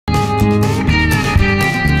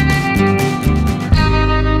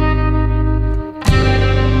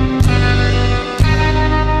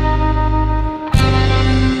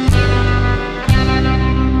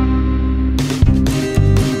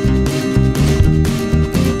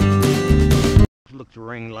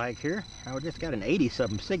ring-like here. I just got an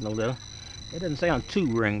 80-something signal though. It doesn't sound too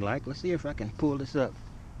ring-like. Let's see if I can pull this up.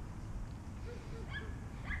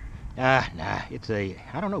 Nah, it's a,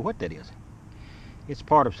 I don't know what that is. It's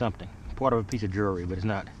part of something, part of a piece of jewelry, but it's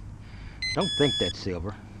not. Don't think that's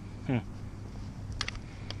silver. It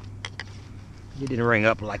didn't ring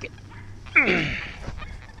up like it.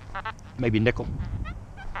 Maybe nickel.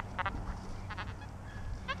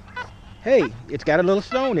 Hey, it's got a little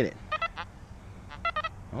stone in it.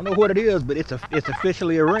 I don't know what it is, but it's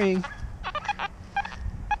officially a ring.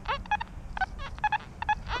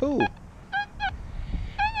 Cool.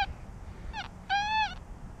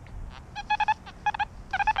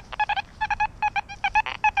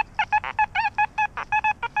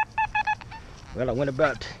 Well, I went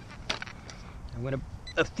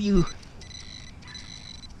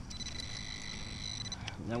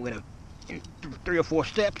three or four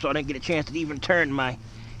steps, so I didn't get a chance to even turn my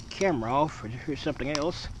camera off. Here's something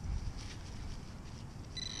else.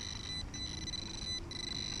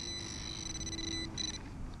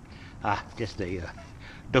 Just a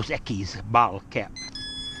Dos Equis bottle cap.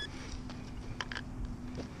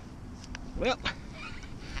 Well,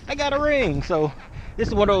 I got a ring, so this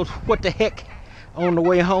is one of those what the heck on the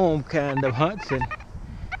way home kind of hunts, and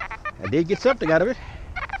I did get something out of it.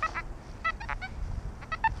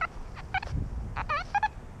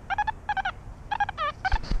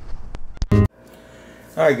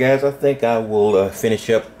 Alright guys, I think I will finish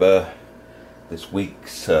up this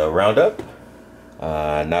week's roundup.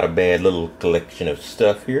 Not a bad little collection of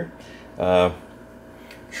stuff here.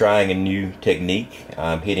 Trying a new technique.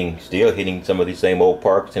 I'm still hitting some of these same old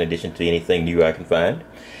parks in addition to anything new I can find.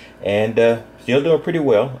 And still doing pretty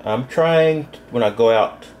well. I'm trying when I go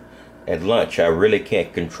out at lunch, I really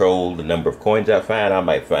can't control the number of coins I find. I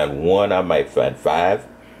might find one, I might find 5.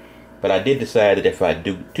 But I did decide that if I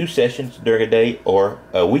do 2 sessions during a day or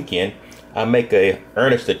a weekend, I make a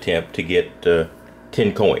earnest attempt to get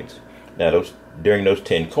 10 coins. Now during those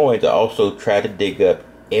 10 coins, I also try to dig up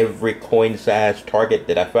every coin size target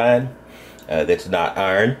that I find that's not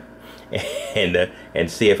iron, and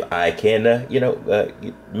see if I can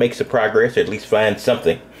make some progress, or at least find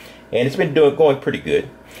something. And it's been going pretty good.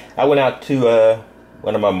 I went out to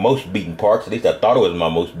one of my most beaten parks, at least I thought it was my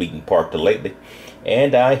most beaten park to lately,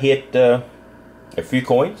 and I hit a few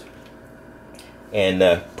coins,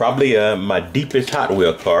 and probably my deepest Hot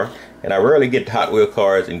Wheel car. And I rarely get Hot Wheel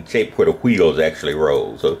cars in shape where the wheels actually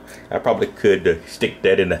roll, so I probably could stick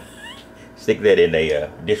that in a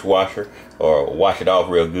dishwasher or wash it off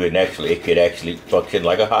real good, and actually it could actually function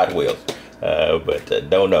like a Hot Wheels. But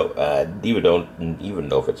don't know. Don't even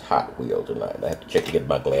know if it's Hot Wheels or not. I have to get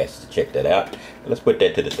my glasses to check that out. But let's put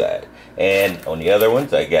that to the side. And on the other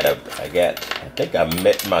ones, I think I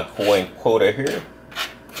met my coin quota here,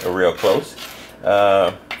 real close.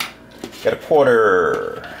 Got a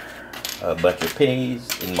quarter. A bunch of pennies,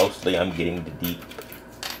 and mostly I'm getting the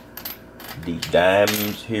deep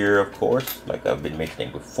dimes here, of course, like I've been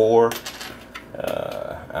mentioning before.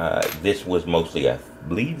 This was mostly, I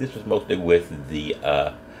believe this was mostly with the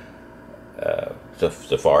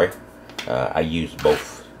Safari. I used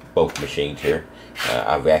both machines here.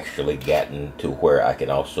 I've actually gotten to where I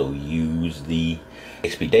can also use the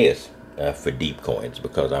Expeditors for deep coins,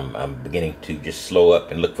 because I'm beginning to just slow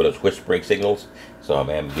up and look for those whispering signals. So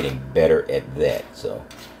I am getting better at that. So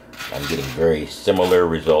I'm getting very similar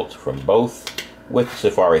results from both, with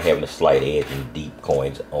Safari having a slight edge and deep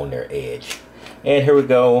coins on their edge. And here we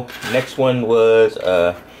go. Next one was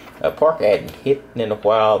a park I hadn't hit in a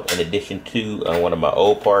while. In addition to one of my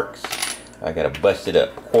old parks, I got a busted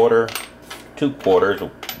up quarter, 2 quarters,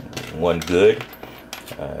 1 good.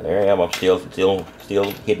 There I am. I'm still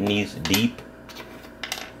hitting these deep.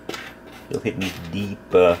 Still hitting these deep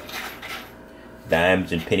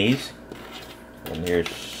dimes and pennies. And here's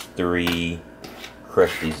 3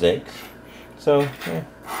 crusty zincs. So, yeah,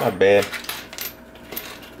 not bad.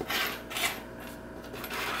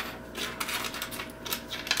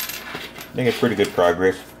 Making pretty good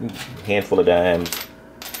progress. Handful of dimes.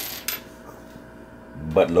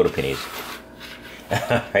 Buttload of pennies.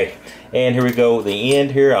 Alright. And here we go, the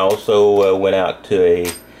end here. I also went out to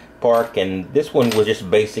a park, and this one was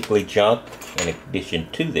just basically junk. In addition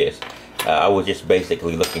to this, I was just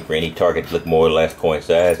basically looking for any target that looked more or less coin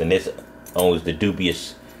size, and this owns the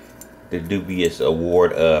dubious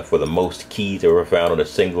award for the most keys ever found on a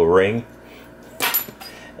single ring.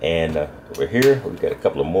 And over here we've got a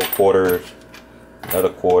couple of more quarters, another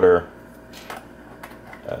quarter,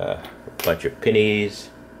 a bunch of pennies,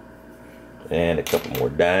 and a couple more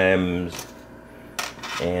dimes,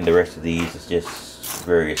 and the rest of these is just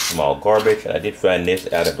very small garbage. And I did find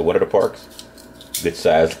this out at one of the parks. good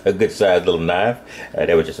size, a good sized little knife.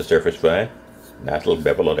 That was just a surface find. Nice little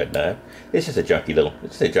bevel on that knife. It's just a junky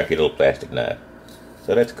little plastic knife.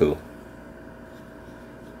 So that's cool.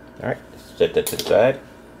 All right, set that to the side.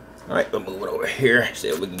 All right, we'll move it over here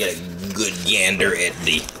so we can get a good gander at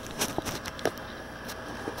the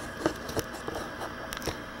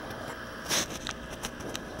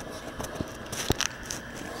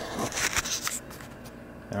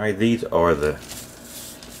All right, these are the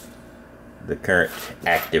current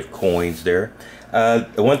active coins there.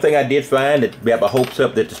 The one thing I did find that got my hopes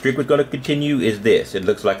up that the streak was going to continue is this. It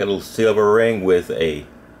looks like a little silver ring with a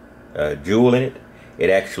jewel in it. It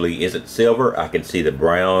actually isn't silver. I can see the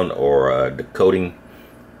brown or the coating,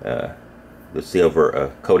 the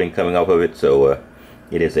silver coating coming off of it. So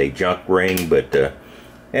it is a junk ring, but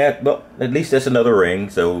yeah, well, at least that's another ring.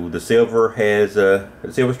 So the silver has the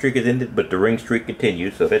silver streak is ended, but the ring streak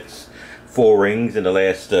continues. So that's 4 rings in the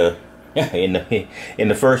last in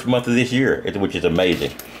the first month of this year, which is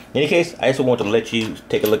amazing. In any case, I just want to let you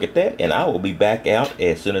take a look at that, and I will be back out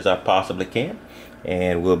as soon as I possibly can,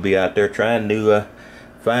 and we'll be out there trying to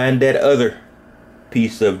find that other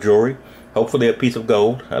piece of jewelry. Hopefully a piece of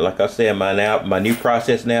gold. Like I said, my new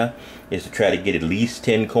process now is to try to get at least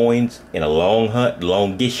 10 coins in a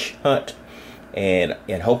longish hunt, and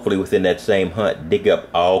hopefully within that same hunt dig up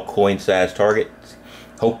all coin size targets,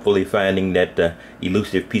 hopefully finding that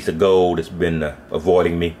elusive piece of gold that's been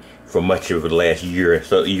avoiding me for much of the last year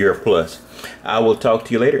plus. I will talk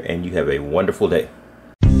to you later, and you have a wonderful day.